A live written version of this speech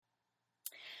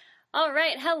All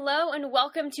right. Hello and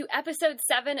welcome to episode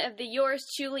 7 of the Yours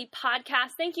Truly podcast.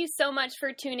 Thank you so much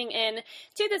for tuning in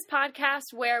to this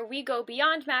podcast where we go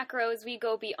beyond macros, we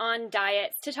go beyond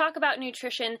diets to talk about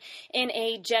nutrition in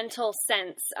a gentle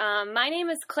sense. My name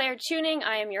is Claire Tuning.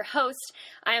 I am your host.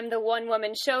 I am the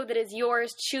one-woman show that is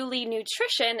Yours Truly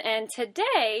Nutrition. And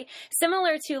today,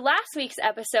 similar to last week's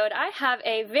episode, I have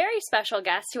a very special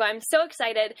guest who I'm so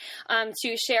excited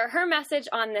to share her message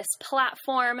on this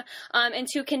platform and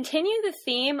to continue the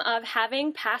theme of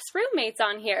having past roommates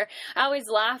on here. I always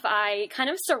laugh. I kind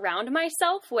of surround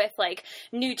myself with like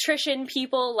nutrition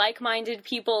people, like-minded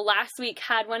people. Last week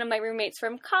had one of my roommates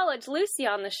from college, Lucy,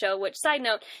 on the show, which, side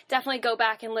note, definitely go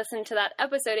back and listen to that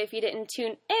episode if you didn't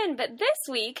tune in. But this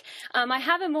week, I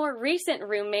have a more recent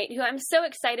roommate who I'm so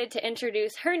excited to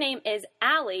introduce. Her name is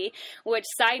Alie, which,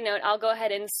 side note, I'll go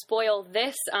ahead and spoil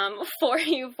this for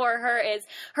you for her, is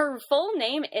her full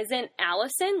name isn't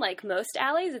Allison like most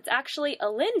Allies. It's actually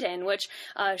Alinden, which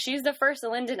she's the first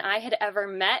Alinden I had ever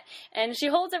met, and she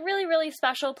holds a really, really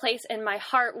special place in my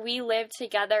heart. We live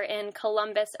together in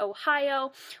Columbus,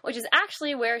 Ohio, which is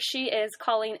actually where she is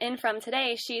calling in from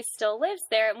today. She still lives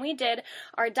there, and we did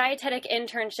our dietetic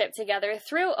internship together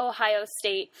through Ohio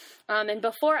State. And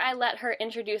before I let her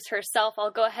introduce herself,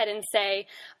 I'll go ahead and say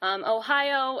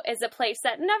Ohio is a place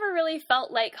that never really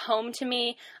felt like home to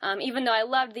me, even though I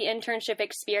loved the internship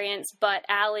experience, but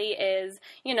Alie is,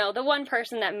 the one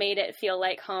person that made it feel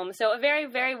like home. So a very,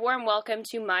 very warm welcome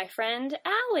to my friend,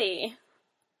 Alie.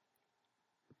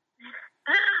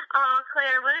 Oh,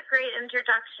 Claire, what a great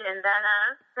introduction.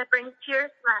 That brings tears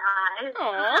to my eyes.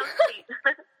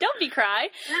 Aww. Don't be cry.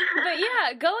 But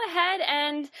yeah, go ahead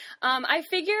and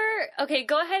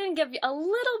go ahead and give a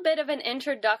little bit of an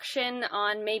introduction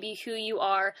on maybe who you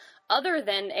are other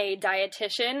than a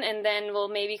dietitian, and then we'll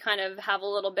maybe kind of have a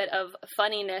little bit of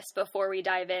funniness before we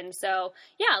dive in. So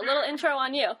yeah, a little intro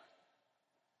on you.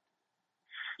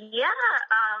 Yeah,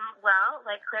 well,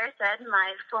 like Claire said,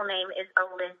 my full name is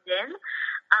Alinden,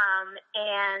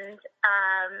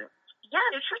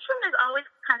 nutrition has always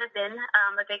kind of been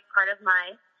a big part of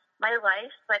my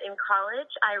life, but in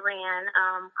college I ran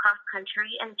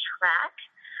cross-country and track,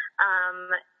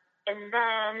 and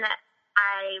then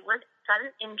I got an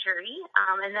injury,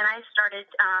 and then I started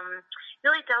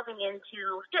really delving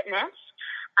into fitness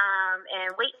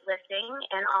and weightlifting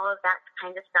and all of that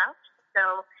kind of stuff.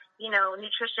 So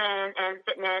nutrition and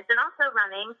fitness and also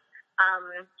running,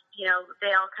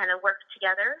 they all kind of work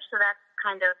together. So that's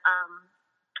kind of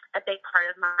a big part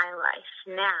of my life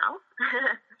now.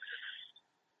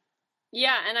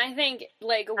 Yeah, and I think,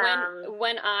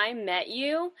 when I met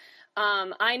you,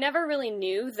 I never really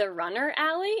knew the runner,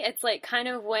 Alie. It's like kind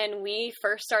of when we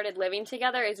first started living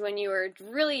together is when you were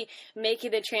really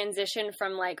making the transition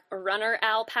from like runner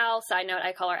Al Pal, side note,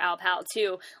 I call her Al Pal,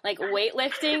 to like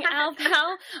weightlifting Al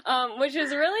Pal, which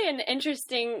is really an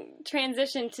interesting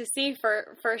transition to see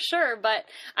for sure. But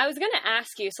I was going to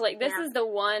ask you, so like this is the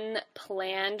one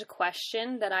planned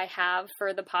question that I have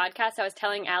for the podcast. I was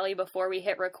telling Alie before we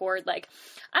hit record, like,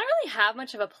 I don't really have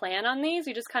much of a plan on these.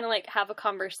 We just kind of like have a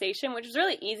conversation, which is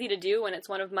really easy to do when it's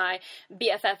one of my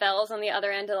BFFLs on the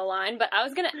other end of the line. But I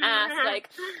was going to ask, like,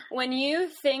 when you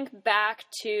think back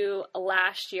to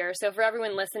last year, so for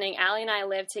everyone listening, Alie and I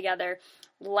lived together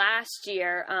last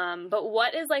year, but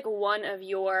what is like one of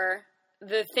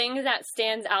the things that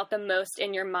stands out the most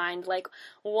in your mind, like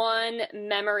one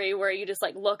memory where you just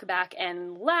like look back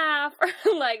and laugh, or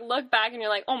like look back and you're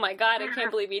like, oh my God, I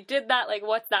can't believe you did that. Like,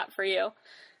 what's that for you?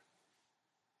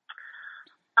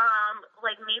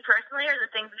 Like me personally, or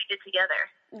the things we did together?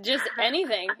 Just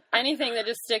anything that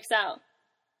just sticks out.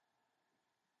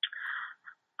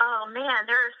 Oh man,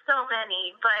 there are so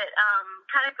many, but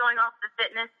kind of going off the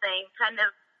fitness thing, kind of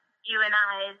you and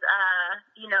I's,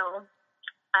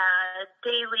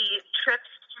 daily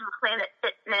trips to Planet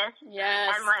Fitness.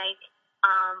 Yes. And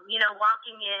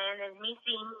walking in and me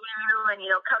seeing you and,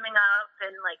 coming up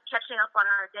and like catching up on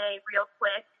our day real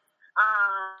quick.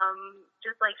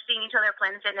 Just like seeing each other at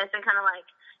Planet Fitness and kind of like,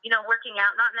 working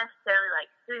out, not necessarily like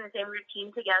doing the same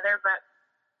routine together, but,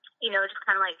 just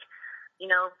kind of like,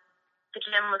 the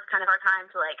gym was kind of our time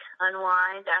to like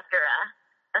unwind after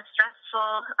a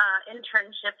stressful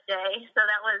internship day. So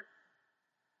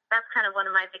that's kind of one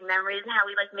of my big memories, and how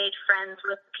we like made friends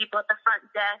with the people at the front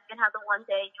desk, and how the one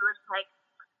day you were like,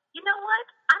 you know what?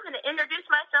 I'm going to introduce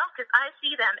myself because I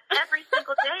see them every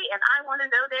single day and I want to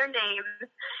know their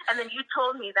names. And then you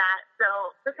told me that.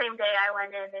 So the same day I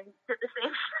went in and did the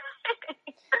same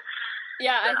thing.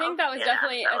 Yeah, I think that was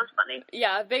definitely that was funny.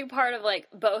 A big part of like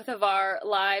both of our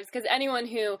lives, because anyone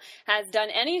who has done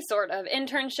any sort of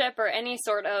internship or any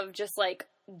sort of just like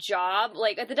job.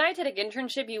 Like at the dietetic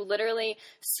internship, you literally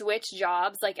switch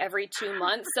jobs like every 2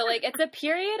 months. So like it's a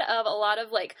period of a lot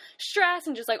of like stress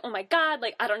and just like, oh my God,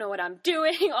 like I don't know what I'm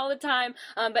doing all the time.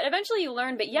 But eventually you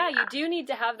learn, but yeah, you do need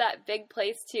to have that big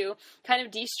place to kind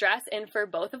of de-stress. And for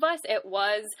both of us, it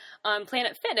was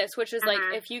Planet Fitness, which is like,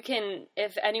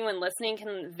 if anyone listening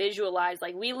can visualize,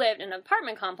 like we lived in an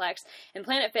apartment complex and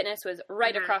Planet Fitness was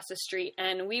right across the street,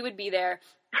 and we would be there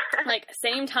like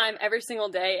same time every single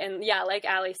day. And yeah, like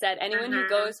Alie said, anyone who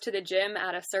goes to the gym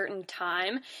at a certain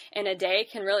time in a day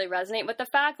can really resonate with the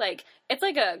fact, like, it's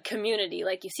like a community.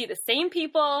 Like, you see the same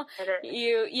people,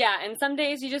 and some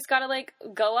days you just gotta, like,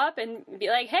 go up and be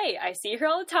like, hey, I see you here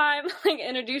all the time, like,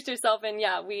 introduce yourself, and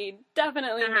yeah, we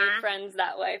definitely made friends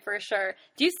that way, for sure.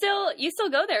 You still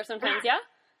go there sometimes, yeah?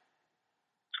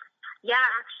 Yeah,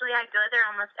 actually, I go there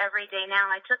almost every day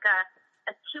now. I took a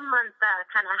 2-month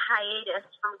kind of hiatus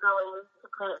from going to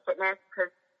Planet Fitness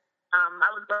because I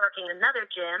was working in another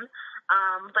gym,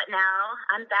 but now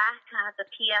I'm back at the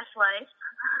PF life.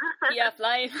 PF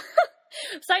life.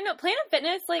 Side note, Planet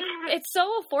Fitness, like, it's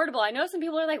so affordable. I know some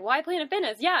people are like, why Planet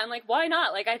Fitness? Yeah, I'm like, why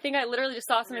not? Like, I think I literally just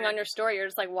saw something on your story. You're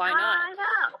just like, why not? I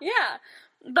know. Yeah.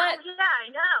 But I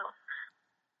know.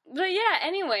 But yeah,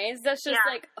 anyways, that's just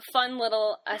like a fun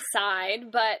little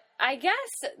aside. But I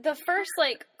guess the first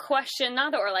like question,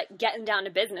 not that we're like getting down to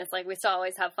business, like we still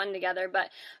always have fun together, but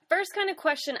first kind of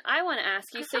question I want to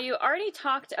ask you. So you already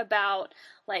talked about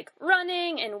like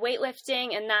running and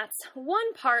weightlifting, and that's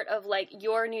one part of like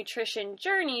your nutrition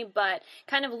journey, but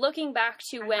kind of looking back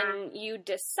to when you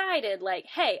decided like,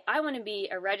 hey, I want to be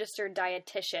a registered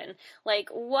dietitian. Like,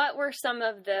 what were some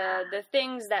of the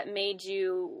things that made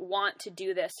you want to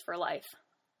do this for life?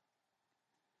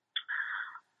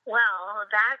 Well,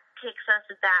 that takes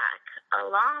us back a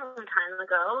long time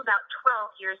ago, about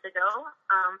 12 years ago,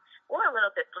 or a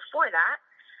little bit before that.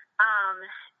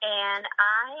 And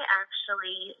I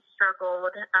actually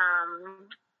struggled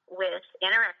with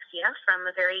anorexia from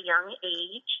a very young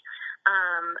age.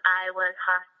 I was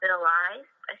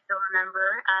hospitalized. I still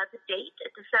remember the date,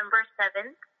 December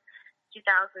 7th,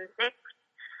 2006.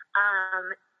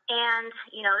 And,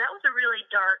 you know, that was a really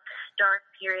dark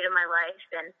period of my life.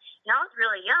 And, you know, I was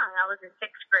really young. I was in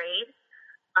 6th grade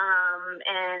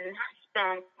and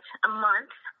spent a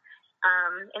month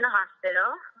in the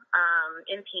hospital,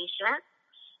 inpatient.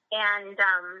 And,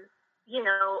 you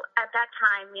know, at that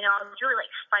time, you know, I was really,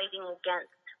 like, fighting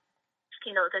against,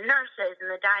 you know, the nurses and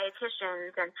the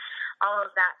dietitians and all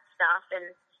of that stuff.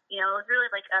 And, you know, it was really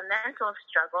like a mental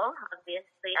struggle,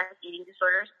 obviously, as eating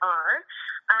disorders are.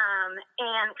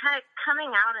 And kind of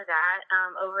coming out of that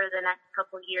over the next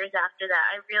couple of years after that,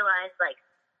 I realized, like,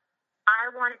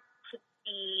 I wanted to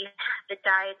be the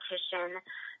dietitian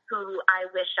who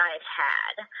I wish I had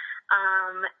had.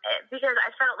 Because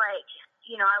I felt like,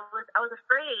 you know, I was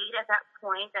afraid at that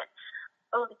point that,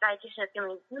 oh, the dietitian is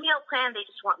giving me a meal plan, they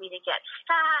just want me to get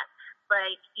fat.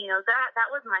 Like, you know,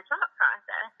 that was my thought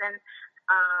process. And,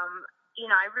 you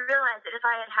know, I realized that if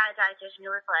I had had a dietitian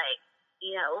who was like,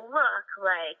 you know, look,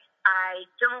 like, I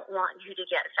don't want you to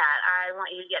get fat. I want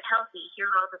you to get healthy. Here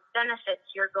are all the benefits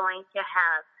you're going to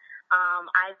have.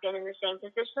 I've been in the same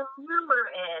position you were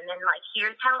in, and, like,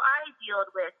 here's how I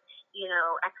dealt with, you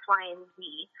know, X, Y, and Z.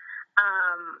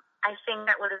 I think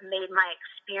that would have made my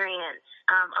experience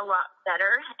a lot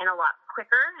better and a lot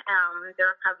quicker, the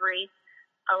recovery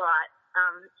a lot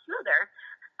smoother.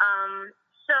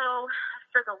 So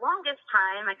for the longest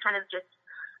time, I kind of just,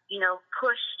 you know,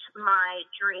 pushed my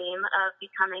dream of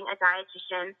becoming a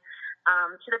dietitian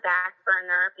to the back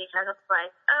burner because it's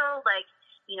like, oh, like,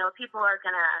 you know, people are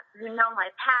going to know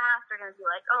my past. They're going to be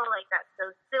like, oh, like, that's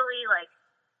so silly. Like,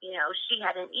 you know, she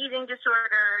had an eating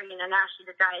disorder, you know, now she's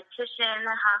a dietitian,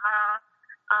 haha.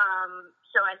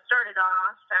 So I started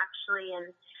off actually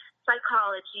in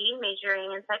psychology,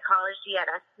 majoring in psychology at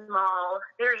a small,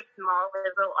 very small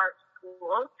liberal arts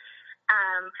school,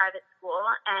 private school.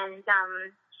 And,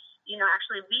 you know,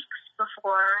 actually weeks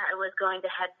before I was going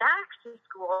to head back to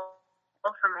school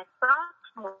for my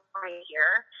sophomore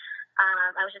year,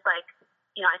 I was just like,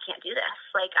 you know, I can't do this.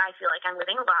 Like, I feel like I'm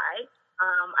living a lie.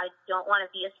 I don't want to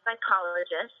be a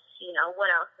psychologist. You know,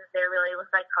 what else is there really with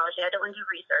psychology? I don't want to do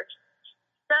research.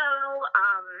 So,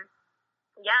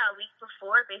 yeah, a week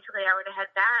before, basically, I were to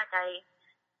head back, I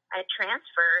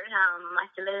transferred. I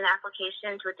submitted an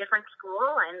application to a different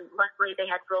school, and luckily they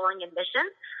had rolling admission.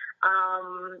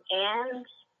 And,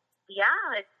 yeah,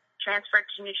 I transferred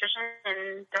to nutrition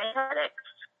and dietetics.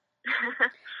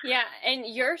 Yeah, and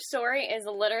your story is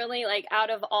literally like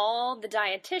out of all the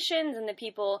dietitians and the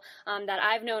people that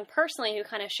I've known personally who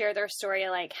kind of share their story,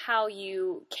 like how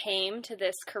you came to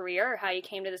this career or how you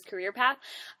came to this career path.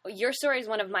 Your story is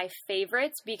one of my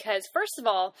favorites because, first of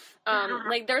all,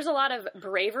 like there's a lot of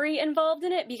bravery involved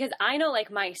in it because I know,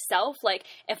 like myself, like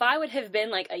if I would have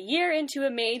been like a year into a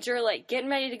major, like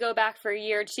getting ready to go back for a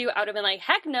year or two, I would have been like,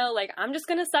 heck no, like I'm just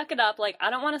going to suck it up. Like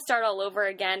I don't want to start all over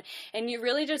again. And you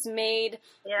really just made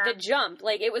the jump.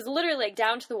 Like it was literally like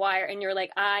down to the wire and you're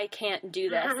like, I can't do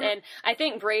this. And I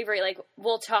think bravery, like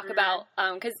we'll talk about,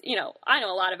 cause you know, I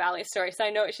know a lot of Alie's story, so I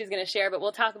know what she's going to share, but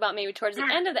we'll talk about maybe towards the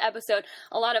end of the episode,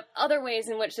 a lot of other ways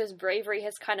in which this bravery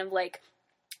has kind of like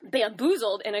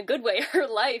bamboozled in a good way her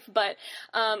life. But,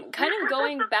 kind of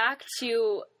going back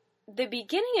to the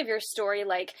beginning of your story,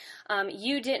 like,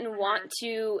 you didn't want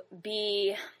to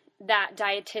be that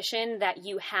dietitian that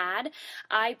you had.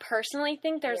 I personally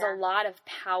think there's a lot of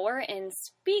power in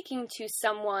speaking to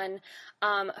someone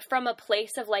from a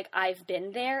place of like, I've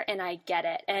been there and I get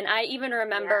it. And I even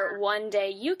remember one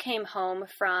day you came home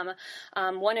from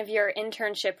one of your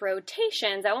internship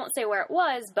rotations. I won't say where it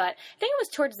was, but I think it was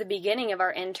towards the beginning of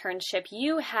our internship.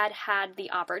 You had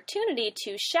the opportunity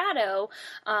to shadow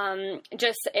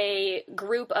just a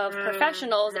group of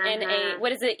professionals in a,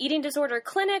 what is it, eating disorder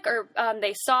clinic, or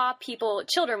they saw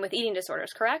children with eating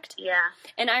disorders, correct? Yeah.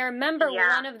 And I remember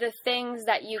one of the things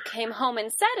that you came home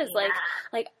and said is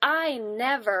like, I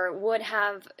never would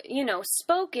have, you know,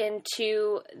 spoken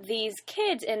to these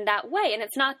kids in that way. And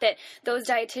it's not that those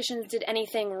dietitians did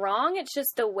anything wrong. It's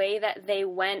just the way that they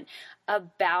went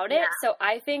about it. So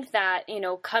I think that, you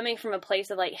know, coming from a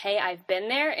place of like, hey, I've been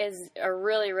there is a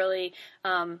really, really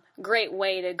great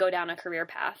way to go down a career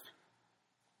path.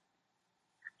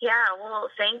 Yeah, well,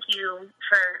 thank you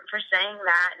for saying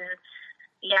that. And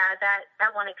yeah,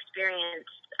 that one experience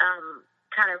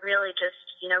kind of really just,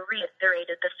 you know,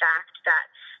 reiterated the fact that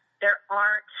there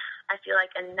aren't, I feel like,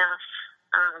 enough,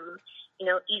 you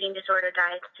know, eating disorder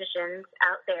dietitians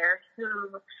out there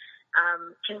who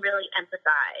can really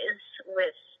empathize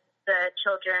with the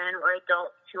children or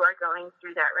adults who are going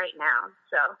through that right now.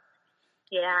 So,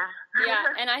 yeah. Yeah,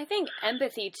 and I think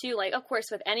empathy, too, like, of course,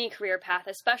 with any career path,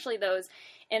 especially those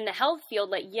in the health field,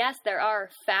 like, yes, there are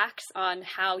facts on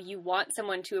how you want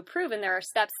someone to improve, and there are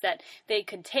steps that they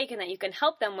could take and that you can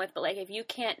help them with, but, like, if you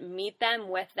can't meet them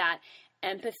with that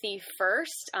empathy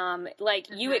first, like,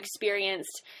 you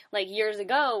experienced, like, years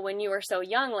ago when you were so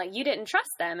young, like, you didn't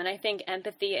trust them, and I think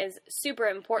empathy is super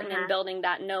important in building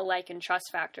that know, like, and trust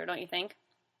factor, don't you think?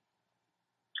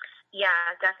 Yeah,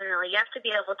 definitely. You have to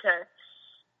be able to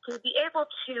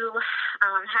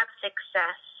have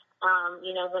success,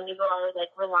 you know, when you are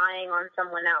like relying on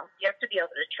someone else, you have to be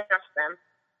able to trust them.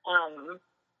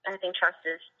 I think trust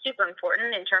is super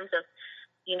important in terms of,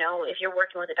 you know, if you're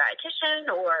working with a dietitian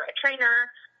or a trainer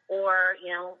or, you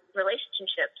know,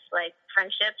 relationships like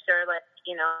friendships or like,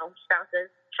 you know, spouses.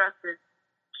 Trust is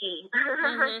key.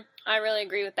 I really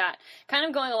agree with that. Kind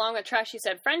of going along with trust, you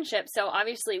said friendship. So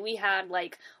obviously we had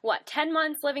 10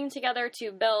 months living together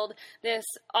to build this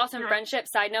awesome friendship.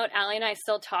 Side note, Alie and I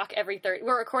still talk every Thursday.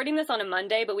 We're recording this on a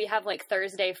Monday, but we have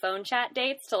Thursday phone chat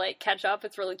dates to catch up.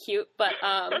 It's really cute. But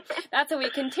that's how we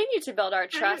continue to build our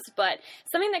trust. But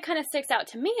something that kind of sticks out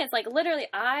to me is literally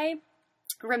I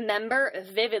remember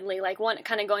vividly,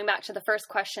 kind of going back to the first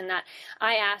question that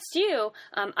I asked you,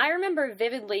 I remember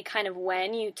vividly kind of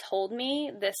when you told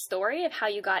me this story of how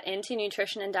you got into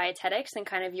nutrition and dietetics and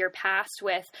kind of your past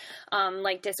with,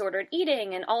 disordered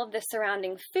eating and all of this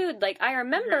surrounding food. I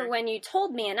remember when you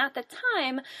told me, and at the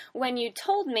time when you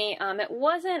told me, it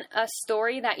wasn't a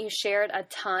story that you shared a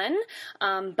ton,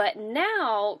 but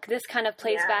now this kind of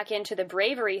plays back into the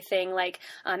bravery thing.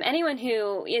 Anyone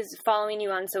who is following you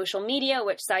on social media,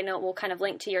 which side note we'll kind of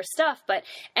link to your stuff, but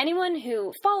anyone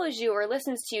who follows you or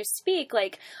listens to you speak,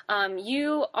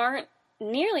 you aren't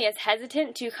nearly as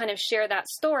hesitant to kind of share that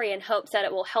story in hopes that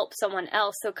it will help someone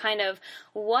else. So kind of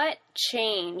what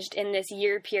changed in this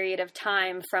year period of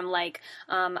time from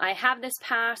I have this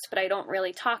past, but I don't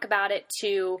really talk about it,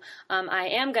 to I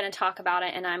am going to talk about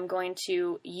it and I'm going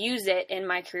to use it in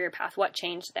my career path? What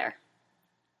changed there?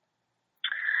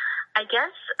 I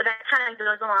guess that kind of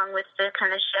goes along with the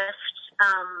kind of shift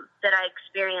that I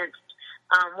experienced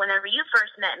whenever you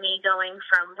first met me, going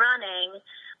from running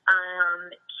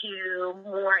to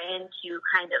more into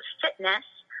kind of fitness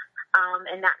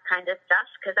and that kind of stuff,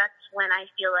 because that's when I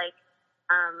feel like,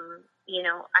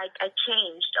 I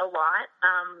changed a lot,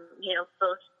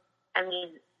 both,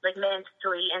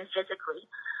 mentally and physically.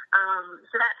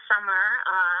 So that summer,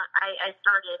 I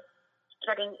started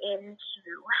getting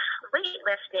into weightlifting.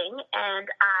 weightlifting, and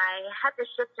I had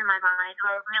this shift in my mind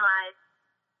where I realized,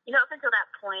 up until that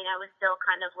point, I was still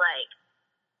kind of like,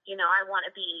 I want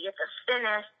to be the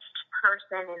thinnest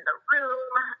person in the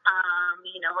room.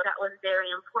 That was very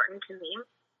important to me.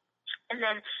 And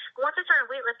then once I started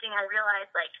weightlifting, I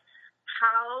realized like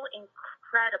how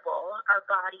incredible our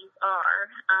bodies are.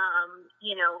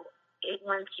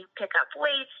 Once you pick up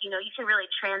weights, you can really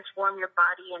transform your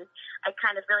body. And I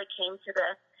kind of really came to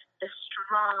the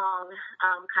strong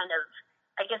kind of,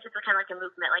 I guess it's kind of like a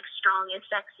movement, like strong and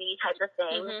sexy type of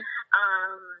thing. Mm-hmm.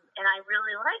 And I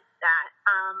really liked that.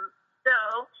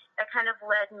 So that kind of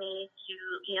led me to,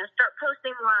 start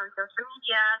posting more on social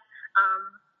media,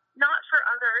 not for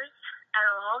others at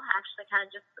all, actually kind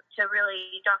of just to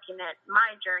really document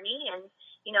my journey. And,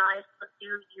 I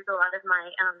do use a lot of my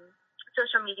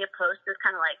social media posts as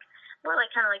kind of like, more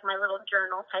like kind of like my little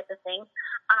journal type of thing.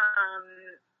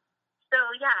 So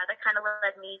yeah, that kind of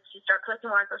led me to start posting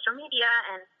more on social media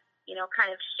and,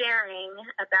 kind of sharing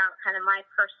about kind of my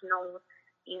personal,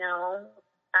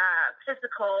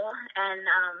 physical and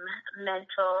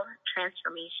mental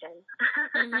transformation.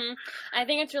 Mm-hmm. I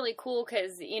think it's really cool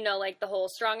because, like the whole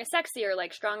strong is sexy or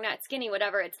like strong, not skinny,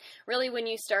 whatever. It's really when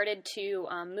you started to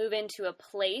move into a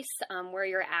place where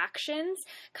your actions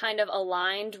kind of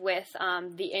aligned with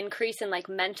the increase in like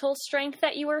mental strength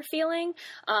that you were feeling,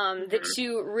 the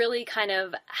two really kind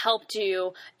of helped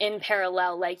you in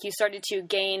parallel. Like you started to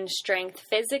gain strength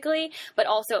physically, but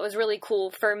also it was really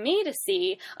cool for me to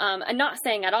see, and not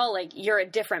saying at all like you're a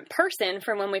different person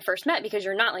from when we first met, because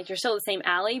you're not, like you're still the same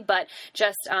Alie, but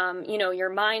just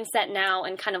your mindset now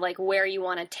and kind of like where you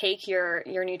want to take your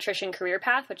nutrition career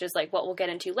path, which is like what we'll get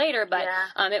into later. But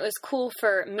it was cool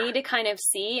for me to kind of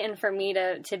see and for me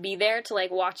to be there to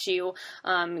like watch you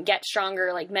get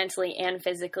stronger like mentally and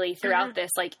physically throughout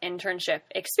this like internship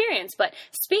experience. But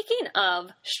speaking of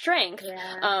strength,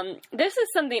 this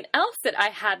is something else that I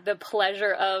had the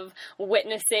pleasure of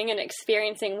witnessing and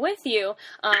experiencing with you.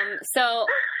 So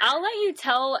I'll let you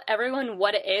tell everyone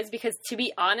what it is, because to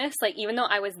be honest, like even though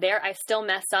I was there, I still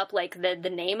mess up like the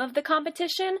name of the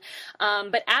competition.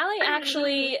 But Alie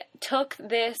actually took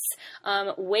this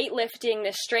weightlifting,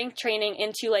 this strength training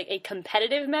into like a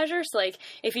competitive measure. So like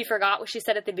if you forgot what she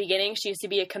said at the beginning, she used to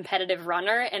be a competitive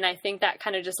runner, and I think that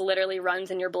kind of just literally runs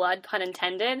in your blood, pun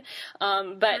intended.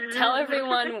 But tell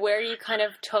everyone where you kind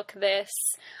of took this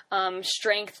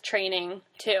strength training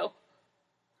to.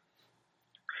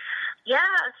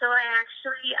 Yeah, so I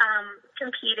actually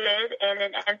competed in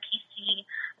an MPC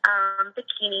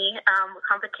bikini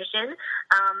competition,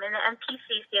 and the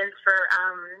MPC stands for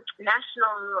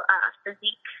National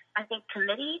Physique, I think,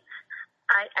 Committee,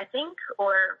 I think,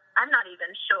 or I'm not even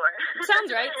sure.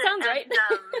 Sounds right. Sounds right.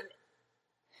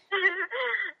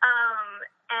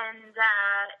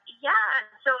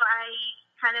 So I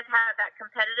kind of had that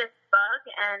competitive bug,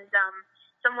 and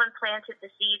someone planted the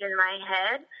seed in my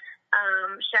head.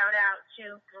 Shout out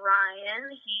to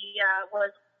Brian. He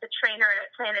was the trainer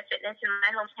at Planet Fitness in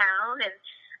my hometown, and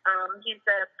he's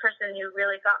the person who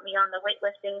really got me on the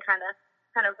weightlifting kind of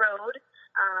road.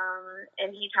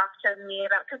 And he talked to me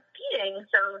about competing.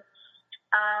 So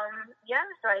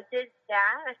so I did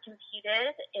that. I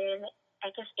competed in,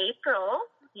 I guess, April,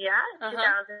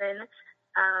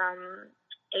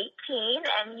 2018,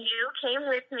 and you came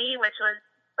with me, which was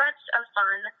such a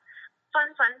fun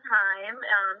time.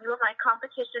 You were my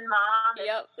competition mom.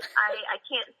 Yep. I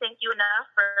can't thank you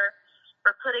enough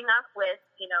for putting up with,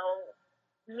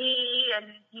 me,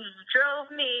 and you drove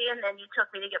me, and then you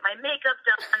took me to get my makeup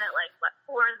done at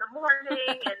 4 a.m.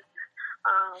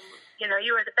 and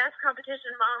you were the best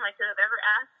competition mom I could have ever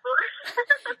asked for.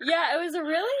 Yeah, it was a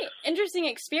really interesting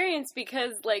experience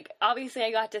because, obviously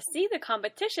I got to see the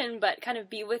competition, but kind of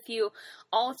be with you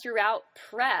all throughout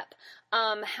prep.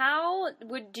 How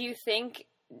do you think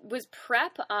was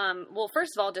prep? Well,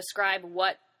 first of all, describe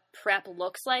what prep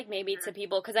looks like maybe to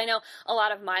people, because I know a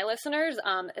lot of my listeners,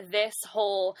 this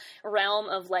whole realm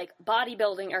of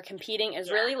bodybuilding or competing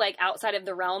is really outside of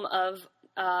the realm of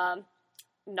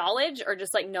knowledge or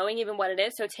just knowing even what it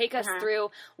is. So take us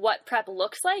through what prep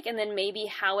looks like, and then maybe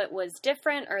how it was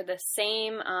different or the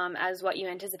same as what you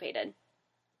anticipated.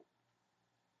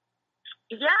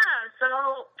 Yeah,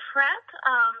 so prep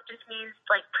just means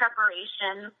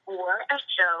preparation for a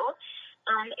show.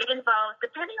 It involves,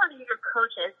 depending on who your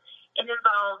coach is, it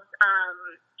involves,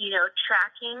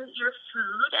 tracking your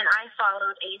food, and I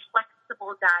followed a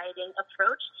flexible dieting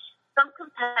approach. Some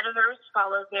competitors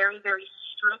follow very, very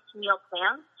strict meal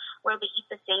plans where they eat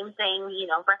the same thing,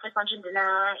 breakfast, lunch, and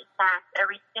dinner, snacks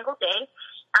every single day.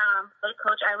 But a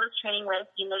coach I was training with,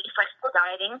 flexible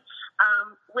dieting,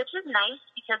 which is nice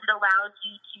because it allows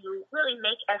you to really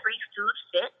make every food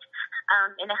fit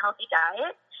in a healthy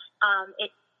diet.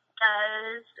 It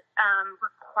does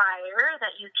require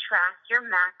that you track your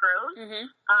macros,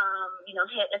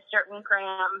 hit a certain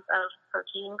grams of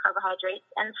protein, carbohydrates,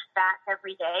 and fat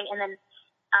every day, and then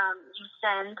you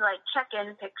send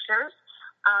check-in pictures,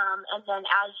 and then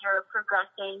as you're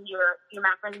progressing, your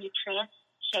macronutrients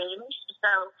change,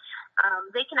 so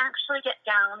they can actually get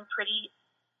down pretty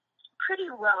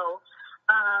low.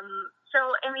 So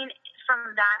I mean,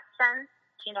 from that sense,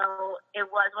 it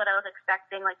was what I was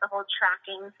expecting, like the whole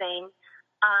tracking thing.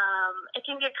 It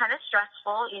can get kind of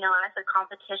stressful, as the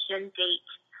competition date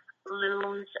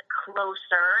looms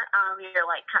closer. You're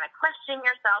kind of questioning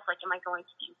yourself, am I going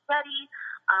to be ready?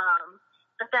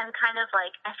 But then kind of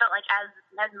I felt like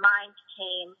as mine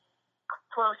came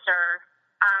closer,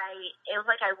 it was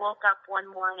like I woke up one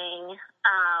morning,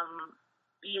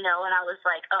 and I was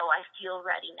like, oh, I feel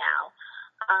ready now.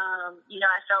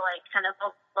 I felt like kind of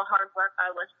the hard work I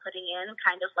was putting in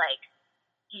kind of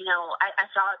I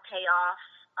saw it pay off.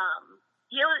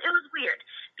 It was weird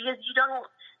because you don't,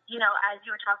 as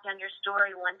you were talking on your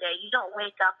story one day, you don't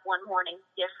wake up one morning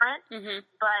different,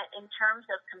 but in terms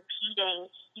of competing,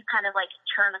 you kind of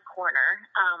turn a corner.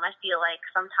 I feel like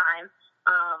sometimes,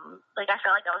 I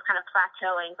felt like I was kind of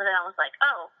plateauing, but then I was like,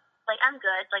 oh, I'm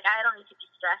good. I don't need to be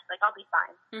stressed. I'll be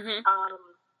fine.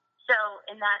 So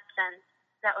in that sense,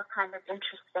 that was kind of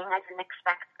interesting. I didn't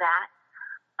expect that.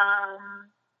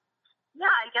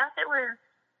 I guess it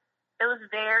was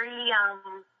very,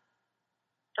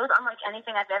 it was unlike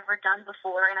anything I've ever done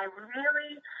before, and I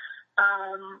really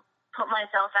put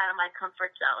myself out of my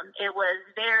comfort zone. It was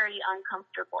very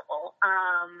uncomfortable,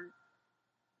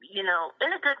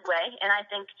 in a good way, and I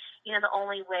think, the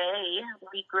only way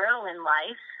we grow in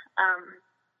life,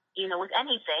 with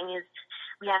anything is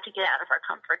we have to get out of our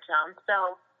comfort zone.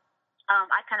 So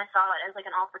I kind of saw it as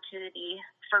an opportunity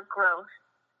for growth,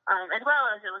 as well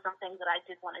as it was something that I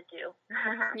did want to do.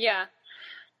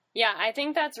 Yeah, I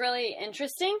think that's really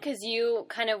interesting because you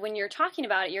kind of, when you're talking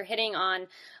about it, you're hitting on,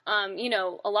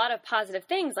 a lot of positive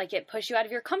things, like it pushed you out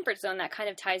of your comfort zone. That kind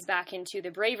of ties back into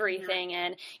the bravery thing.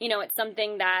 And, it's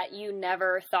something that you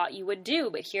never thought you would do,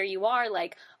 but here you are,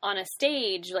 on a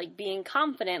stage, being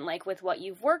confident, with what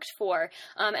you've worked for.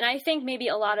 And I think maybe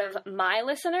a lot of my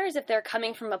listeners, if they're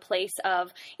coming from a place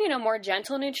of, more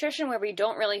gentle nutrition where we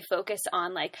don't really focus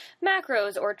on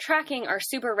macros or tracking our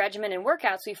super regimen and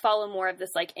workouts, we follow more of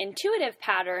this intuitive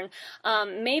pattern,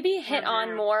 maybe hit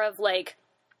on more of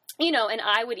and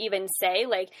I would even say,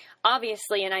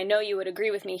 obviously, and I know you would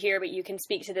agree with me here, but you can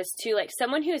speak to this too,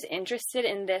 someone who's interested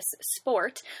in this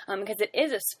sport, because it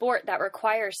is a sport that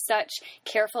requires such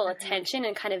careful attention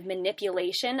and kind of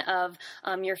manipulation of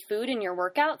your food and your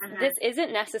workouts. This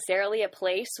isn't necessarily a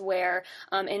place where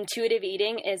intuitive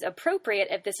eating is appropriate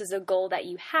if this is a goal that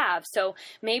you have. So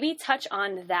maybe touch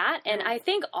on that. And I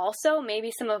think also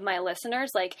maybe some of my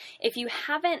listeners, if you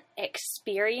haven't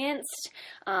experienced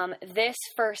this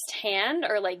firsthand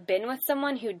or been with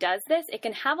someone who does this, it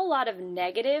can have a lot of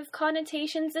negative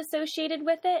connotations associated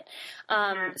with it.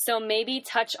 So maybe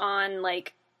touch on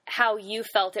how you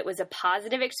felt it was a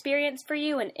positive experience for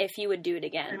you and if you would do it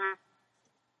again.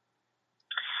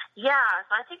 Yeah,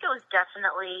 so I think it was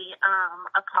definitely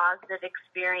a positive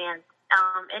experience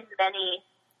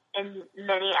in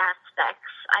many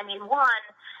aspects. I mean, one,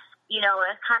 it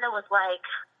kind of was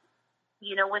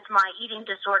with my eating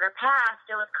disorder past,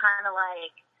 it was kind of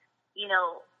a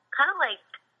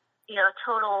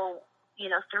total,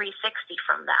 360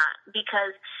 from that,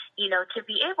 because, to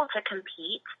be able to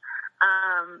compete,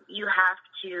 you have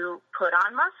to put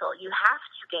on muscle, you have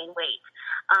to gain weight,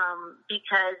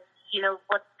 because,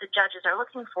 what the judges are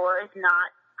looking for is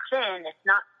not thin, it's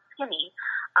not skinny,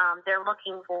 they're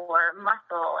looking for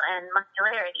muscle and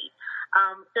muscularity.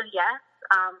 So yes,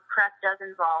 prep does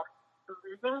involve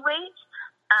losing weight,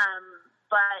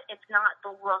 but it's not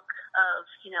the look of,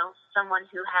 someone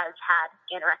who has had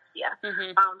anorexia.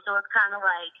 So it's kind of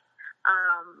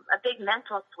a big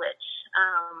mental switch,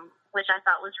 which I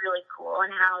thought was really cool,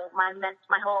 and how my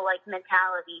whole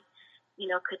mentality,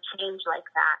 could change like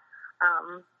that.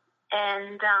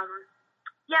 And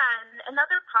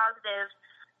another positive,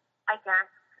 I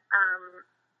guess,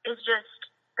 is just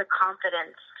the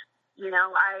confidence.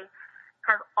 I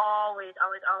have always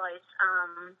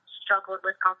struggled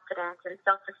with confidence and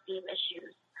self-esteem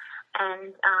issues.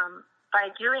 And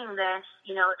by doing this,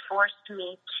 it forced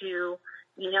me to,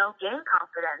 gain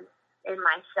confidence. in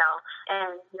myself,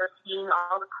 and, seeing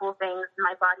all the cool things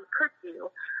my body could do.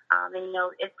 And,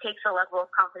 it takes a level of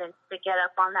confidence to get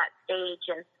up on that stage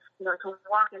and, to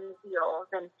walk in the heels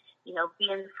and, be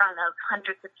in front of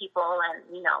hundreds of people and,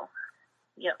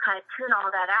 kind of tune all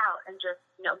that out and just,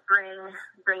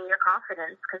 bring your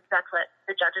confidence, because that's what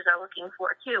the judges are looking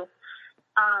for too.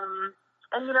 And,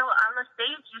 on the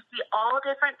stage, you see all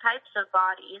different types of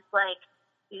bodies,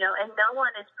 and no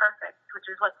one is perfect, which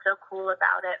is what's so cool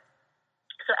about it.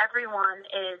 So everyone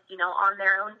is, on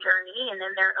their own journey and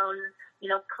in their own,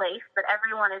 place, but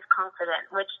everyone is confident,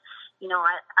 which,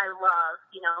 I love,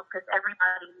 because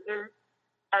everybody is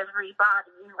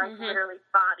everybody, literally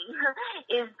body,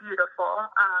 is beautiful.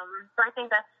 So I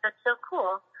think that's so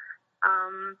cool.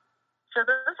 So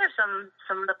those are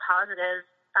some of the positives.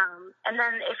 And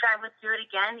then if I would do it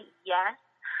again, yes,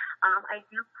 I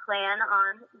do plan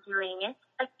on doing it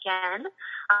again.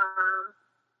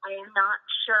 I am not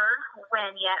sure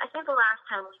when yet. I think the last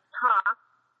time we talked,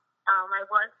 I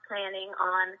was planning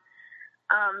on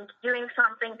doing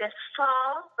something this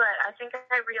fall, but I think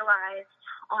I realized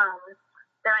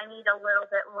that I need a little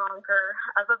bit longer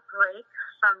of a break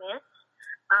from it,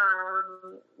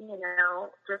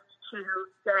 just to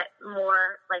get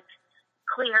more,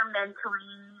 clear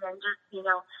mentally and just,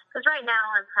 because right now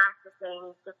I'm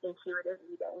practicing just intuitive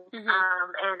eating,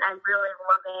 and I'm really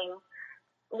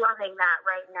loving that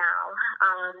right now.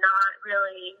 Not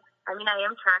really, I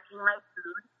am tracking my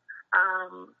food,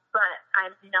 but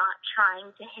I'm not trying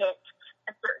to hit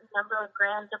a certain number of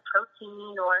grams of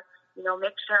protein or,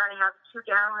 make sure I have 2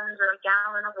 gallons or a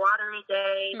gallon of water a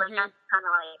day. I'm kind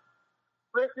of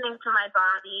listening to my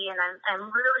body, and I'm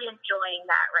really enjoying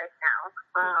that right now.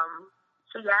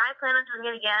 So yeah, I plan on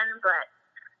doing it again, but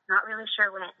not really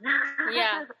sure when.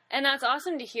 Yeah, and that's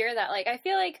awesome to hear that. I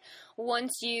feel like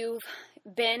once you've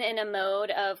been in a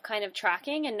mode of kind of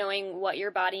tracking and knowing what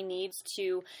your body needs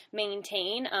to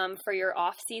maintain for your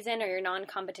off season or your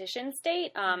non-competition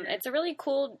state, it's a really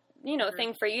cool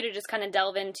thing for you to just kind of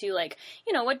delve into,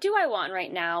 what do I want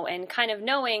right now? And kind of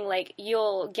knowing,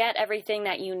 you'll get everything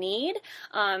that you need,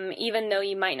 even though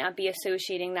you might not be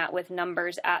associating that with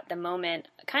numbers at the moment.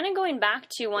 Kind of going back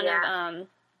to one of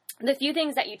the few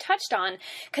things that you touched on,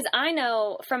 because I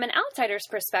know from an outsider's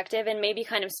perspective, and maybe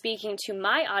kind of speaking to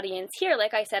my audience here,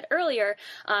 like I said earlier,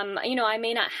 I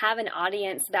may not have an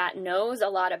audience that knows a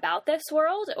lot about this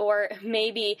world, or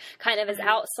maybe kind of as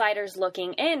outsiders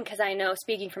looking in, because I know,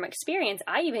 speaking from experience,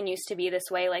 I even used to be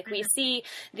this way. We see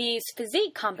these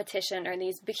physique competition or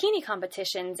these bikini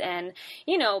competitions, and,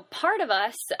 part of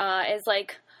us is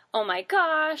oh my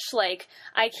gosh,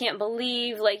 I can't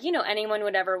believe, anyone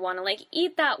would ever want to,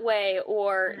 eat that way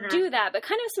or do that. But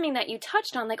kind of something that you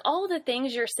touched on, all the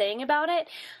things you're saying about it,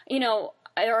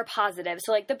 are positive.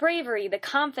 So the bravery, the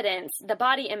confidence, the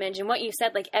body image, and what you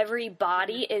said, every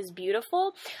body is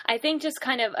beautiful. I think, just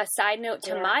kind of a side note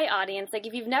to my audience,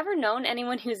 if you've never known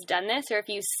anyone who's done this, or if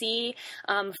you see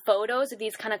photos of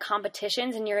these kind of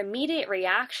competitions and your immediate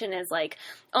reaction is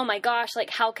oh my gosh,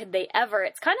 how could they ever?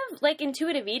 It's kind of like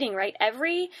intuitive eating, right?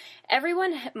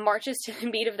 Everyone marches to the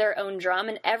beat of their own drum,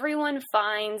 and everyone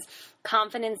finds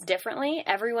confidence differently.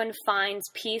 Everyone finds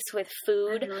peace with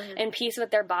food and peace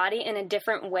with their body in a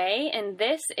different way. And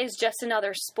this is just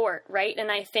another sport, right?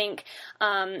 And I think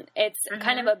it's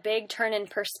kind of a big turn in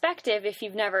perspective if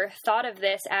you've never thought of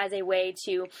this as a way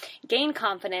to gain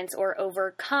confidence or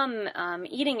overcome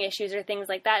eating issues or things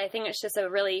like that. I think it's just a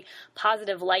really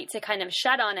positive light to kind of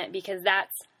shed on it, because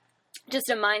that's just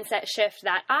a mindset shift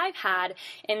that I've had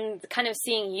in kind of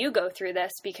seeing you go through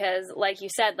this, because like you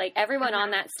said, everyone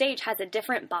on that stage has a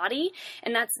different body,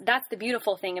 and that's the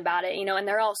beautiful thing about it, and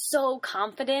they're all so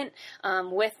confident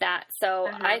with that. So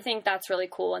I think that's really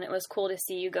cool, and it was cool to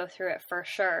see you go through it for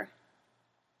sure.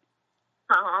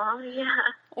 Oh, yeah.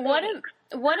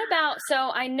 What about, so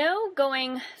I know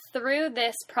going through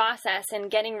this process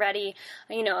and getting ready,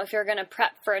 if you're going to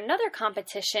prep for another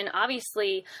competition,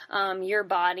 obviously your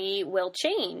body will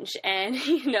change, and,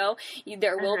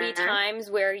 there will be times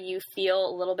where you feel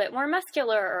a little bit more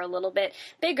muscular or a little bit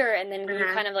bigger, and then you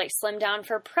kind of slim down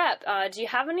for prep. Do you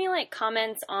have any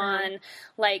comments on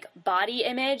body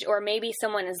image, or maybe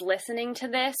someone is listening to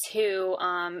this who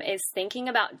is thinking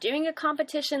about doing a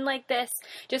competition like this?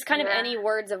 Just kind of any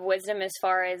words of wisdom as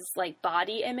far as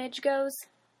body image goes?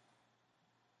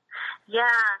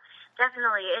 Yeah,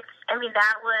 definitely.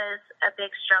 That was a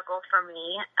big struggle for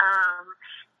me.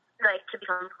 To be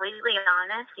completely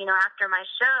honest, after my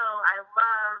show, I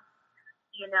love,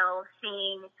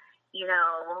 seeing,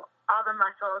 all the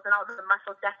muscles and all the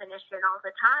muscle definition all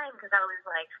the time, because I was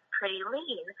pretty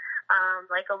lean,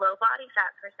 a low body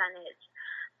fat percentage.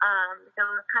 So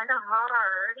it was kind of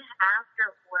hard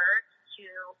afterwards to,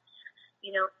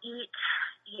 eat,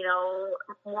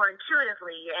 more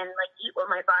intuitively and like eat what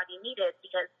my body needed,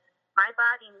 because my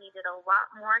body needed a lot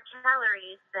more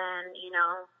calories than,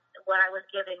 what I was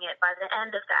giving it by the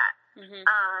end of that. Mm-hmm.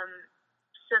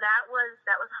 So that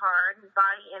was hard.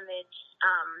 Body image,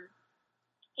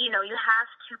 you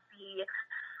have to be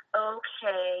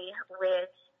okay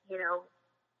with,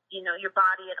 your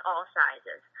body at all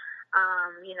sizes.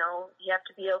 You have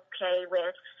to be okay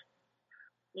with,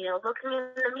 looking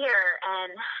in the mirror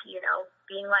and,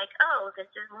 being like, oh, this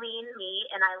is lean me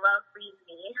and I love lean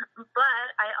me. But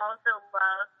I also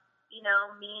love,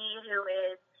 me who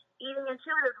is eating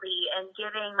intuitively and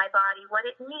giving my body what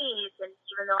it needs. And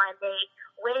even though I make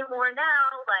way more now,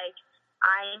 like,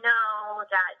 I know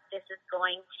that this is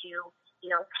going to,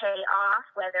 pay off,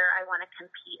 whether I want to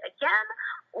compete again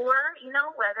or,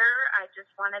 whether I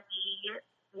just want to be,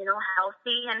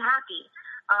 healthy and happy.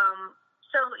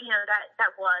 So,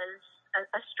 that was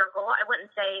a struggle. I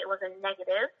wouldn't say it was a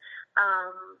negative,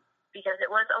 because it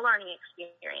was a learning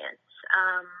experience.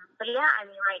 But yeah, I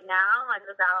mean, right now I'm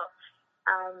about,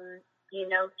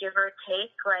 give or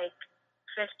take like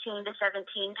 15 to 17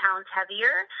 pounds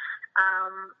heavier.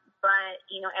 But,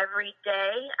 every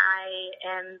day I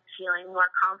am feeling more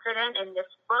confident in this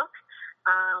book,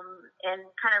 and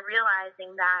kind of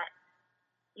realizing that,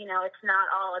 it's not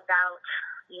all about,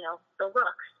 the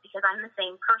looks, because I'm the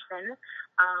same person.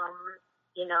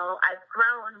 I've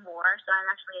grown more, so I'm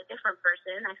actually a different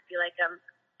person. I feel like I'm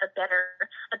a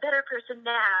better person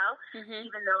now, mm-hmm.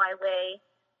 even though I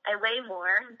weigh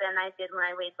more than I did when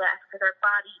I weighed less, because our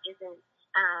body isn't,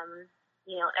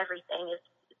 everything is.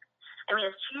 I mean,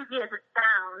 as cheesy as it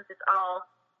sounds, it's all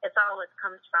what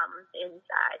comes from the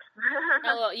inside.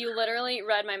 Oh, well, you literally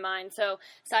read my mind. So,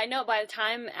 side note, by the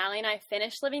time Alie and I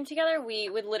finished living together, we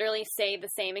would literally say the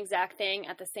same exact thing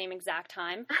at the same exact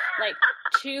time. Like,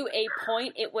 to a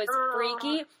point, it was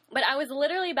freaky. But I was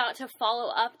literally about to follow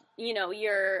up,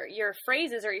 your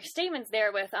phrases or your statements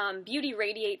there with beauty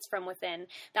radiates from within.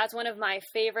 That's one of my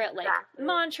favorite,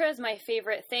 mantras, my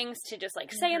favorite things to just,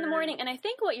 say in the morning. And I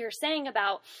think what you're saying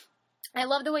about, I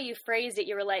love the way you phrased it.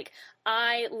 You were like,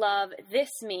 I love this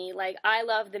me. Like, I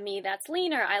love the me that's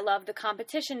leaner. I love the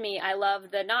competition me. I love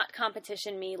the not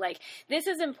competition me. Like, this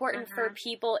is important for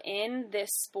people in this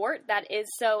sport that is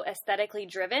so aesthetically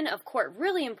driven. Of course,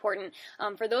 really important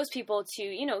for those people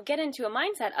to, get into a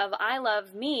mindset of, I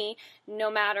love me no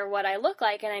matter what I look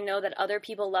like. And I know that other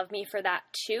people love me for that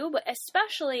too, but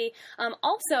especially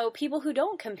also people who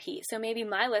don't compete. So maybe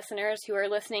my listeners who are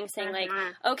listening saying like,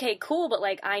 okay, cool, but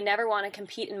I never want to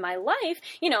compete in my life,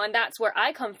 and that's where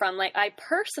I come from. I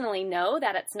personally know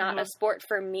that it's not a sport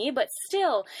for me, but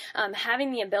still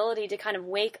having the ability to kind of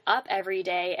wake up every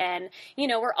day and,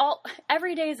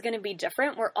 every day is going to be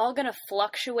different. We're all going to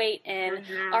fluctuate in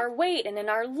our weight and in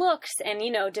our looks and,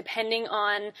 depending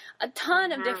on a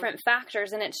ton of different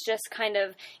factors. And it's just kind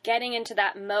of getting into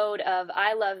that mode of,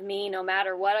 I love me no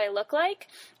matter what I look like.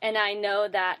 And I know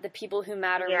that the people who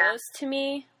matter most to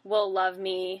me will love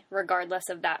me regardless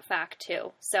of that fact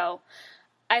too. So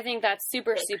I think that's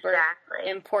super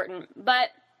important. But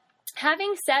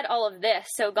having said all of this,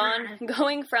 so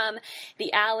going from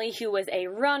the Alie who was a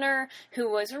runner, who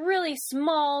was really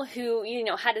small, who,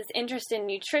 had this interest in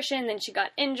nutrition, then she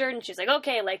got injured and she's like,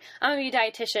 okay, I'm gonna be a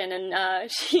dietitian.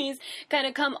 And she's kind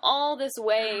of come all this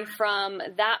way from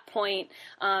that point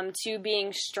to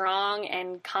being strong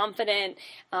and confident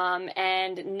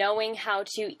and knowing how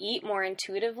to eat more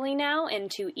intuitively now and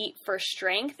to eat for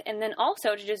strength. And then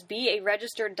also to just be a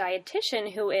registered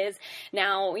dietitian who is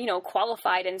now,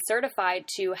 qualified and certified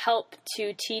to help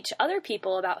to teach other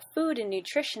people about food and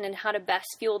nutrition and how to best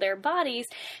fuel their bodies.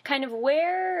 Kind of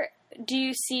where do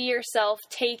you see yourself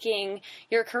taking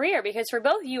your career? Because for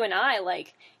both you and I,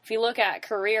 if you look at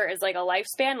career as a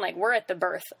lifespan, we're at the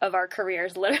birth of our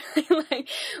careers, literally.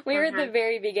 We're at the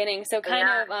very beginning. So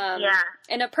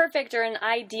in a perfect or an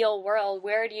ideal world,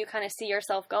 where do you kind of see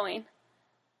yourself going?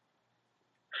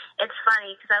 It's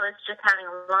funny because I was just having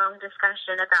a long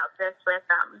discussion about this with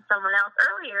someone else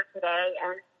earlier today,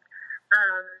 and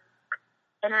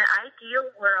in an ideal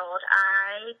world,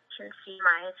 I can see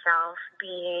myself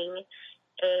being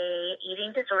a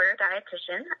eating disorder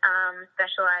dietitian,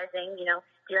 specializing,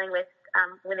 dealing with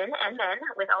women and men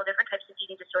with all different types of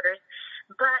eating disorders,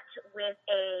 but with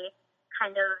a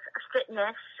kind of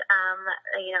fitness,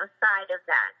 side of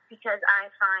that, because I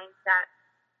find that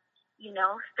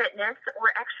fitness or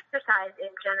exercise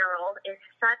in general is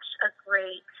such a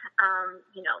great,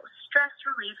 stress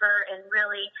reliever and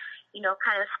really,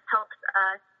 kind of helps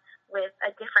us with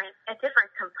a different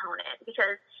component,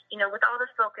 because, you know, with all the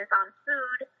focus on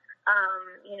food,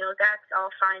 you know, that's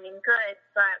all fine and good,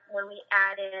 but when we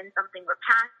add in something we're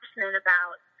passionate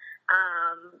about,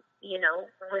 you know,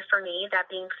 for me, that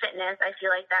being fitness, I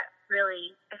feel like that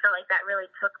really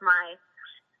took my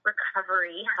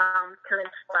recovery to the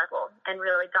next level and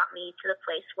really got me to the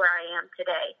place where I am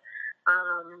today.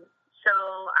 So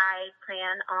I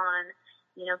plan on,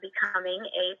 you know, becoming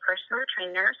a personal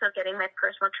trainer, so getting my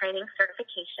personal training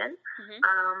certification,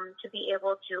 to be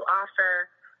able to offer,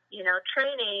 you know,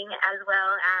 training as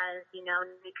well as, you know,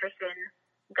 nutrition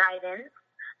guidance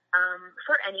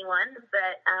for anyone.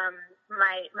 But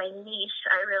my niche,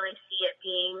 I really see it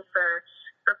being for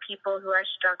people who are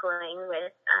struggling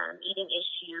with eating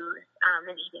issues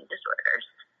and eating disorders.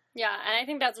 Yeah, and I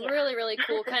think that's really, really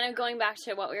cool, kind of going back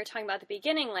to what we were talking about at the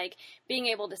beginning, like being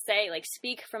able to say, like,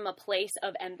 speak from a place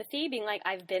of empathy, being like,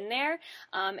 I've been there,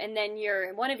 and then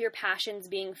one of your passions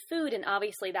being food, and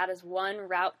obviously that is one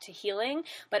route to healing,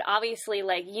 but obviously,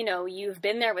 like, you know, you've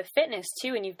been there with fitness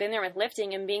too, and you've been there with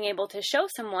lifting, and being able to show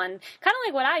someone, kind of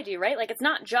like what I do, right? Like, it's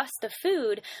not just the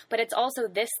food, but it's also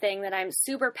this thing that I'm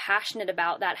super passionate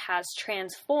about that has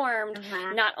transformed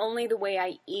not only the way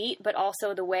I eat, but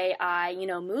also the way I, you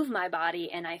know, move my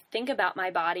body and I think about my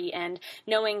body, and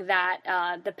knowing that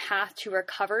the path to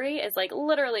recovery is like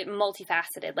literally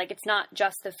multifaceted. Like, it's not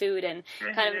just the food, and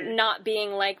kind of not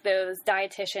being like those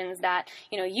dietitians that,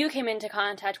 you know, you came into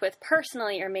contact with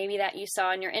personally, or maybe that you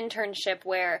saw in your internship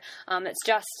where it's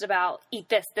just about eat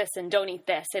this, and don't eat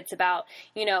this. It's about,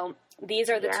 you know, these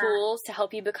are the tools to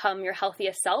help you become your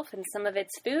healthiest self, and some of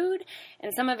it's food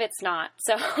and some of it's not.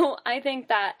 So I think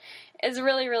that is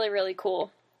really, really, really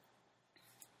cool.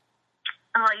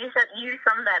 Oh, you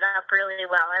summed that up really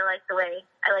well. I like the way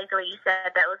you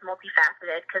said that was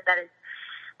multifaceted, because that is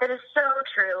so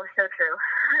true, so true.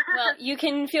 Well, you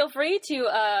can feel free to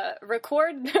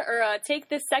record or take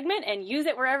this segment and use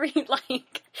it wherever you'd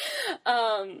like.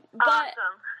 But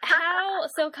awesome.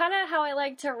 kind of how I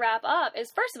like to wrap up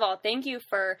is, first of all, thank you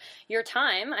for your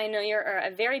time. I know you're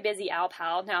a very busy Al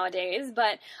Pal nowadays,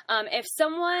 but if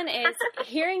someone is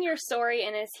hearing your story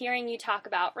and is hearing you talk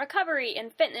about recovery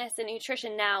and fitness and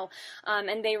nutrition now,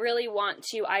 and they really want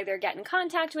to either get in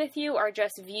contact with you or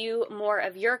just view more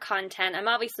of your content, I'm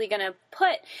obviously going to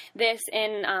put this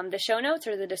in the show notes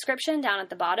or the description down at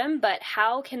the bottom, but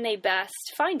how can they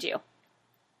best find you?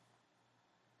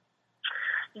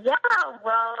 Yeah,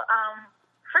 well,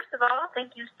 first of all,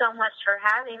 thank you so much for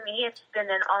having me. It's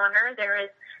been an honor. There is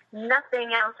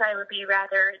nothing else I would be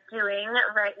rather doing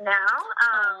right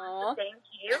now. So thank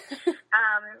you.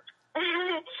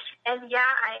 And yeah,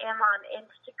 I am on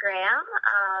Instagram,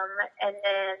 and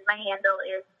then my handle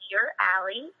is Dear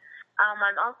Alie. I'm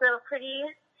also pretty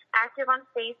active on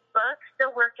Facebook,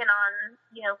 still working on,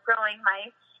 you know, growing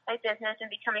my business and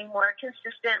becoming more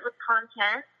consistent with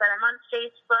content, but I'm on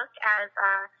Facebook as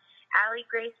Alie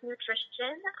Grace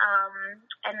Nutrition,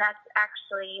 and that's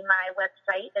actually my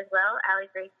website as well,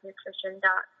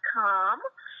 AlieGraceNutrition.com,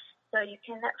 so you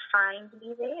can find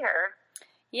me there.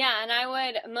 Yeah, and I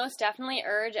would most definitely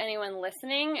urge anyone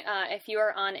listening, if you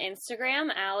are on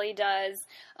Instagram, Alie does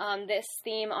this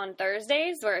theme on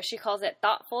Thursdays where she calls it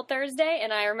Thoughtful Thursday,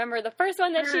 and I remember the first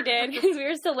one that she did because we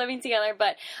were still living together,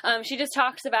 but she just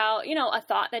talks about, you know, a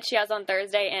thought that she has on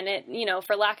Thursday, and it, you know,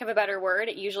 for lack of a better word,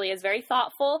 it usually is very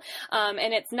thoughtful,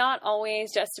 and it's not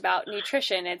always just about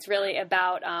nutrition. It's really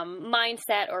about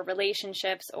mindset or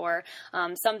relationships or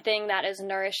something that is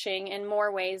nourishing in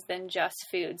more ways than just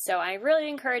food. So I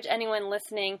really encourage anyone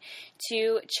listening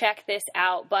to check this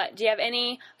out. But do you have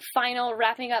any final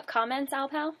wrapping up comments, Al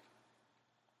Pal?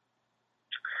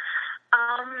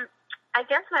 I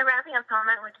guess my wrapping up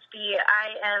comment would just be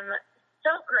I am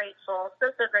so grateful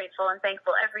and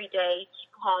thankful every day to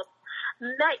have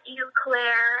met you,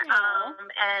 Claire.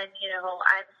 And, you know,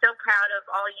 I'm so proud of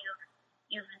all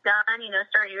you've done, you know,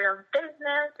 started your own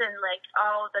business and, like,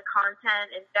 all the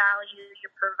content and value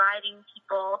you're providing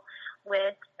people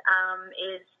with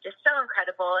is just so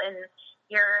incredible, and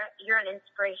you're an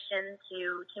inspiration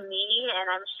to me, and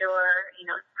I'm sure, you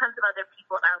know, tons of other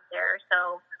people out there.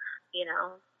 So, you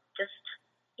know, just,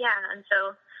 yeah, I'm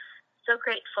so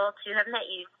grateful to have met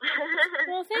you.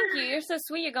 Well, thank you. You're so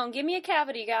sweet. You're going to give me a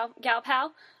cavity, gal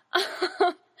pal.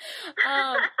 But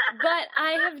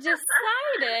I have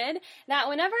decided decided that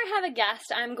whenever I have a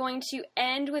guest, I'm going to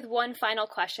end with one final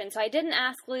question. So I didn't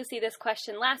ask Lucy this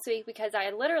question last week because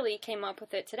I literally came up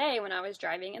with it today when I was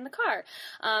driving in the car.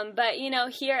 But,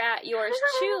 here at Yours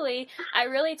Truly, I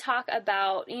really talk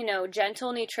about,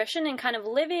 gentle nutrition and kind of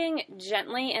living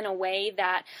gently in a way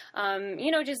that,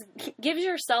 just gives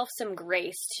yourself some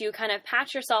grace to kind of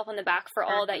pat yourself on the back for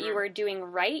all that you are doing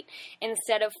right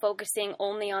instead of focusing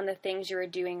only on the things you are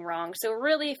doing wrong. So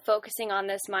really focusing on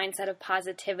this mindset of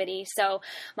positivity. So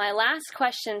my last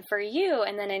question for you,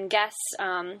 and then in guests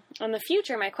in the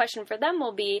future, my question for them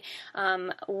will be,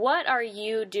 what are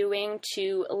you doing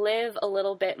to live a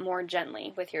little bit more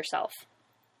gently with yourself?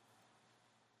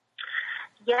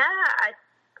 Yeah,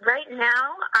 right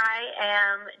now I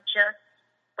am just,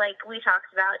 like we talked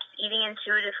about, just eating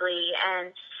intuitively.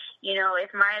 And, if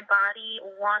my body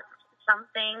wants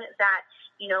something that,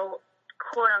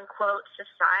 quote unquote,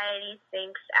 society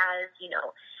thinks as,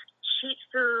 cheat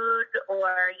food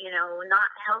or, not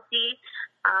healthy,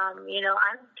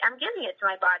 I'm giving it to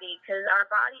my body because our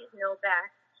bodies know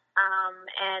best.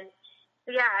 And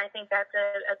so, yeah, I think that's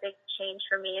a big change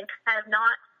for me, and kind of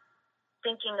not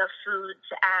thinking of foods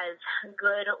as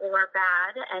good or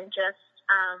bad, and just,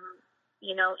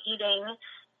 eating,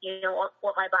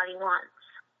 what my body wants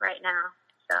right now.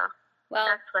 So. Well,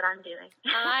 that's what I'm doing.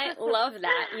 I love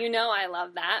that. I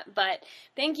love that. But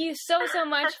thank you so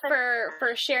much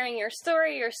for sharing your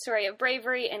story of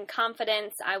bravery and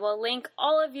confidence. I will link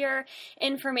all of your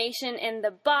information in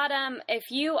the bottom.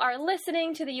 If you are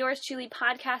listening to the Yours Truly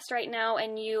podcast right now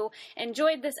and you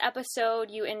enjoyed this episode,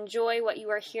 you enjoy what you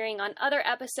are hearing on other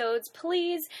episodes,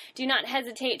 please do not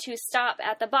hesitate to stop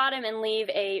at the bottom and leave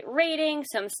a rating,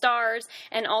 some stars,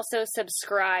 and also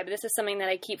subscribe. This is something that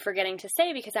I keep forgetting to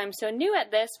say because I'm so new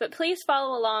at this, but please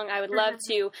follow along. I would love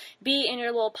to be in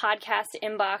your little podcast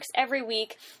inbox every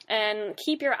week, and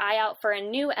keep your eye out for a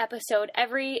new episode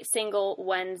every single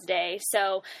Wednesday.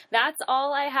 So that's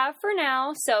all I have for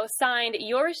now. So signed,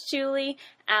 Yours Truly,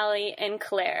 Alie and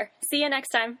Claire. See you next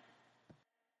time.